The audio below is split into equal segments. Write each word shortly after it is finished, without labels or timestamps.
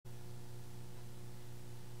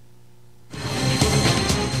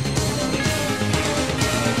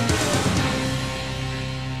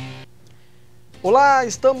Olá,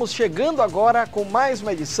 estamos chegando agora com mais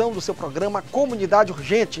uma edição do seu programa Comunidade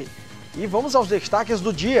Urgente. E vamos aos destaques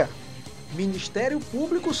do dia. Ministério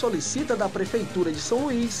Público solicita da Prefeitura de São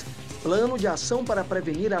Luís plano de ação para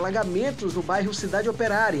prevenir alagamentos no bairro Cidade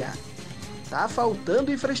Operária. Tá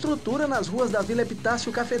faltando infraestrutura nas ruas da Vila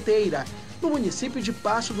Epitácio Cafeteira, no município de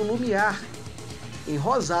Passo do Lumiar. Em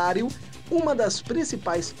Rosário, uma das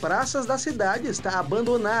principais praças da cidade está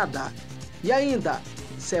abandonada. E ainda,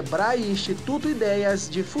 Sebrae e Instituto Ideias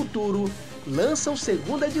de Futuro lançam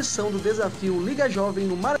segunda edição do desafio Liga Jovem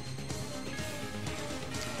no Maranhão.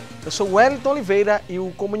 Eu sou o Wellington Oliveira e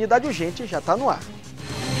o Comunidade Urgente já está no ar.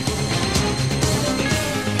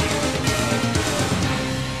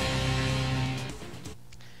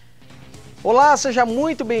 Olá, seja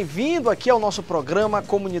muito bem-vindo aqui ao nosso programa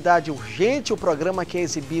Comunidade Urgente, o programa que é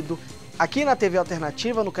exibido aqui na TV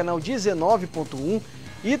Alternativa, no canal 19.1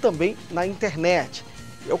 e também na internet.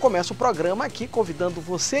 Eu começo o programa aqui convidando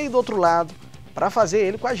você aí do outro lado para fazer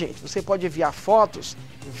ele com a gente. Você pode enviar fotos,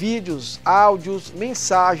 vídeos, áudios,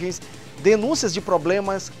 mensagens, denúncias de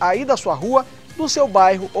problemas aí da sua rua, do seu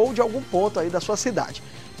bairro ou de algum ponto aí da sua cidade.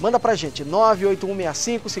 Manda pra gente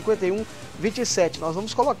 98165-5127. Nós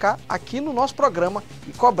vamos colocar aqui no nosso programa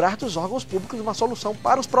e cobrar dos órgãos públicos uma solução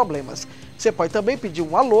para os problemas. Você pode também pedir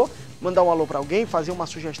um alô, mandar um alô para alguém, fazer uma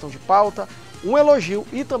sugestão de pauta, um elogio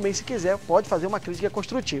e também, se quiser, pode fazer uma crítica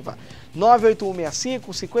construtiva.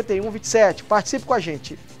 98165-5127. Participe com a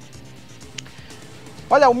gente.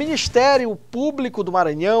 Olha, o Ministério Público do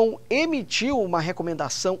Maranhão emitiu uma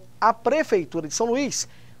recomendação à Prefeitura de São Luís,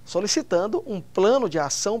 solicitando um plano de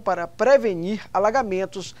ação para prevenir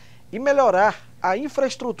alagamentos e melhorar a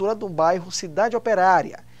infraestrutura do bairro Cidade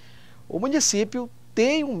Operária. O município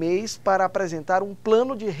tem um mês para apresentar um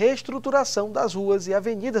plano de reestruturação das ruas e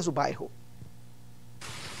avenidas do bairro.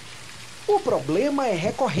 O problema é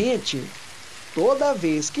recorrente. Toda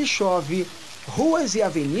vez que chove, ruas e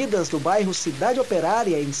avenidas do bairro Cidade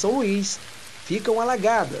Operária, em São Luís, ficam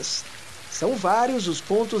alagadas. São vários os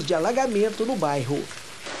pontos de alagamento no bairro.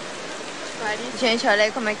 Gente, olha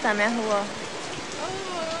aí como é que tá a minha rua.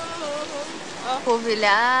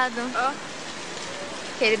 Polvilhado.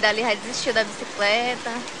 Aquele dali já desistiu da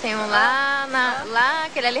bicicleta. Tem um lá,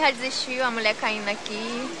 aquele ali já desistiu, a mulher caindo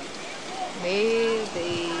aqui. Meu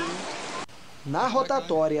Deus. Na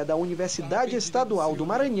rotatória da Universidade Estadual do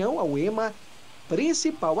Maranhão, a UEMA,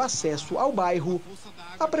 principal acesso ao bairro,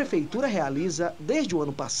 a Prefeitura realiza, desde o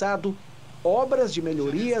ano passado, obras de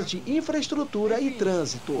melhorias de infraestrutura e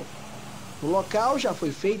trânsito. No local já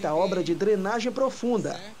foi feita a obra de drenagem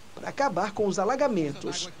profunda para acabar com os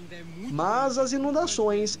alagamentos, mas as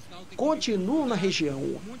inundações continuam na região.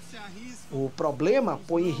 O problema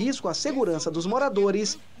põe em risco a segurança dos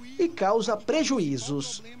moradores e causa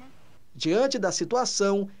prejuízos. Diante da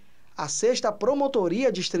situação, a 6ª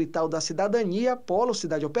Promotoria Distrital da Cidadania, Polo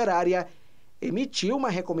Cidade Operária, emitiu uma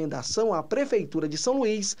recomendação à Prefeitura de São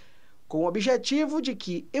Luís com o objetivo de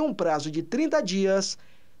que, em um prazo de 30 dias,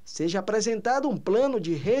 seja apresentado um plano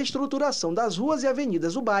de reestruturação das ruas e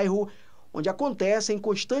avenidas do bairro, onde acontecem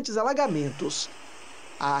constantes alagamentos.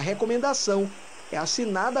 A recomendação é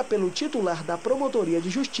assinada pelo titular da Promotoria de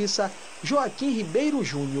Justiça, Joaquim Ribeiro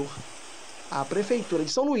Júnior. A Prefeitura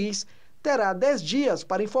de São Luís terá 10 dias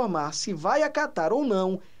para informar se vai acatar ou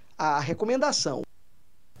não a recomendação.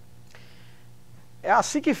 É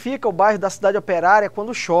assim que fica o bairro da Cidade Operária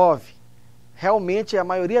quando chove. Realmente a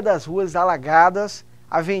maioria das ruas alagadas,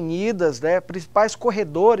 avenidas, principais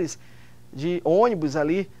corredores de ônibus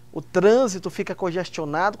ali, o trânsito fica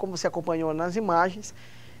congestionado, como você acompanhou nas imagens,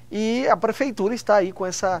 e a Prefeitura está aí com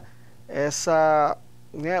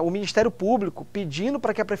o Ministério Público pedindo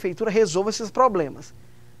para que a Prefeitura resolva esses problemas.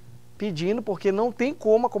 Pedindo porque não tem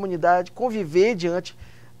como a comunidade conviver diante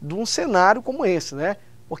de um cenário como esse, né?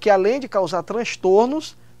 Porque além de causar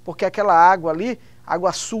transtornos, porque aquela água ali,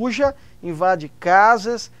 água suja, invade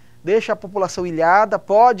casas, deixa a população ilhada,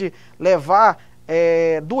 pode levar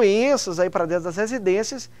doenças aí para dentro das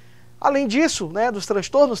residências. Além disso, né, dos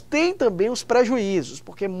transtornos, tem também os prejuízos,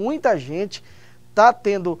 porque muita gente está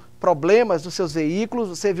tendo problemas nos seus veículos.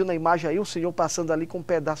 Você viu na imagem aí o senhor passando ali com um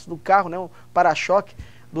pedaço do carro, né, um para-choque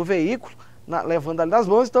do veículo, levando ali nas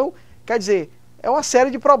mãos. Então, quer dizer, é uma série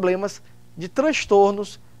de problemas, de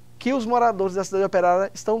transtornos que os moradores da Cidade Operária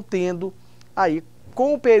estão tendo aí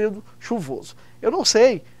com o período chuvoso. Eu não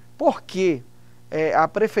sei por que a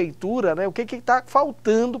Prefeitura, né, o que está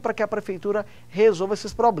faltando para que a Prefeitura resolva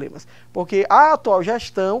esses problemas. Porque a atual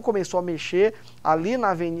gestão começou a mexer ali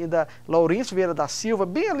na Avenida Lourenço Vieira da Silva,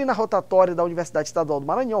 bem ali na rotatória da Universidade Estadual do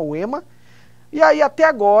Maranhão, UEMA, e aí até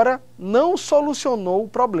agora não solucionou o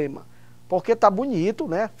problema. porque tá bonito,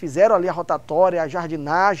 né? Fizeram ali a rotatória, a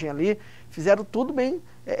jardinagem ali, fizeram tudo bem,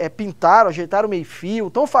 pintaram, ajeitaram o meio-fio,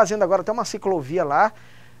 estão fazendo agora até uma ciclovia lá,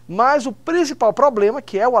 mas o principal problema,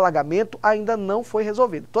 que é o alagamento, ainda não foi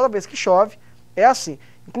resolvido. Toda vez que chove, é assim.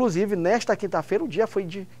 Inclusive, nesta quinta-feira, o dia foi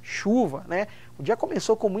de chuva, né? O dia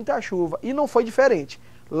começou com muita chuva e não foi diferente.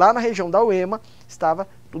 Lá na região da UEMA, estava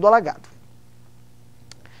tudo alagado.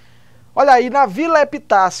 Olha aí, na Vila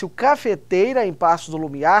Epitácio Cafeteira, em Passos do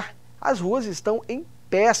Lumiar, as ruas estão em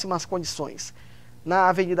péssimas condições. Na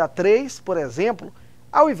Avenida 3, por exemplo,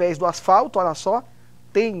 ao invés do asfalto, olha só,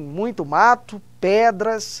 tem muito mato,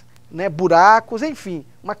 pedras, né, buracos, enfim,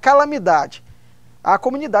 uma calamidade. A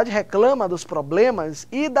comunidade reclama dos problemas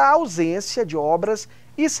e da ausência de obras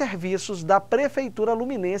e serviços da Prefeitura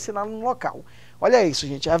Luminense lá no local. Olha isso,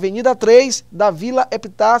 gente, Avenida 3 da Vila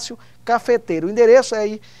Epitácio Cafeteiro. O endereço é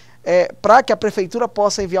aí para que a Prefeitura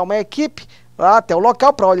possa enviar uma equipe lá até o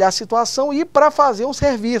local para olhar a situação e para fazer um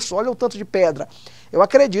serviço. Olha o tanto de pedra. Eu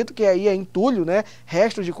acredito que aí é entulho, né,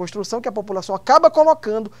 restos de construção que a população acaba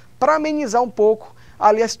colocando para amenizar um pouco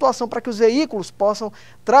ali a situação, para que os veículos possam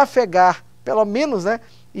trafegar, pelo menos, né,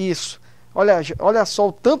 isso. Olha só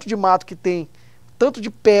o tanto de mato que tem, tanto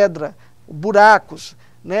de pedra, buracos,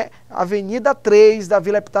 né, Avenida 3 da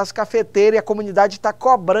Vila Epitácio Cafeteira, e a comunidade está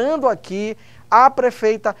cobrando aqui a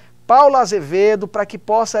prefeita Paula Azevedo para que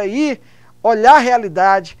possa ir olhar a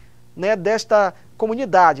realidade, né, desta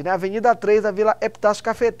comunidade, né, Avenida 3 da Vila Epitácio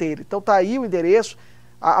Cafeteira. Então tá aí o endereço,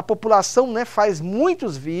 a população, né, faz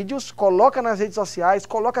muitos vídeos, coloca nas redes sociais,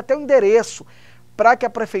 coloca até o endereço para que a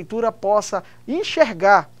prefeitura possa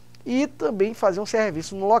enxergar e também fazer um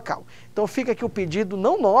serviço no local. Então fica aqui o pedido,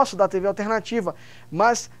 não nosso da TV Alternativa,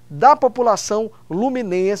 mas da população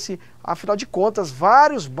luminense. Afinal de contas,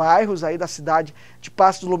 vários bairros aí da cidade de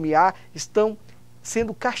Passos do Lumiar estão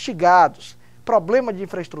sendo castigados. Problema de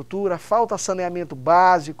infraestrutura, falta de saneamento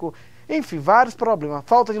básico, enfim, vários problemas.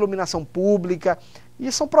 Falta de iluminação pública,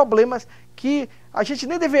 e são problemas que a gente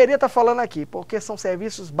nem deveria estar falando aqui, porque são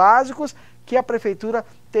serviços básicos que a prefeitura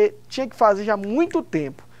tinha que fazer já há muito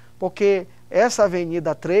tempo. Porque essa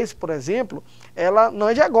Avenida 3, por exemplo, ela não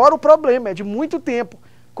é de agora o problema, é de muito tempo.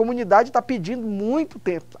 A comunidade está pedindo muito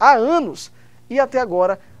tempo, há anos, e até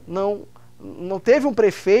agora não teve um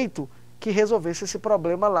prefeito que resolvesse esse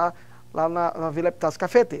problema lá na Vila Epitácio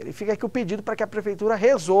Cafeteira. E fica aqui o pedido para que a prefeitura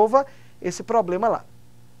resolva esse problema lá.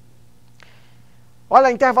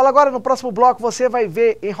 Olha, intervalo agora, no próximo bloco você vai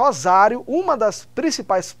ver em Rosário, uma das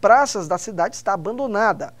principais praças da cidade está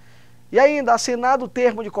abandonada. E ainda assinado o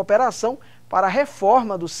termo de cooperação para a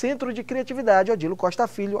reforma do Centro de Criatividade Odilo Costa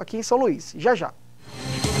Filho, aqui em São Luís. Já já.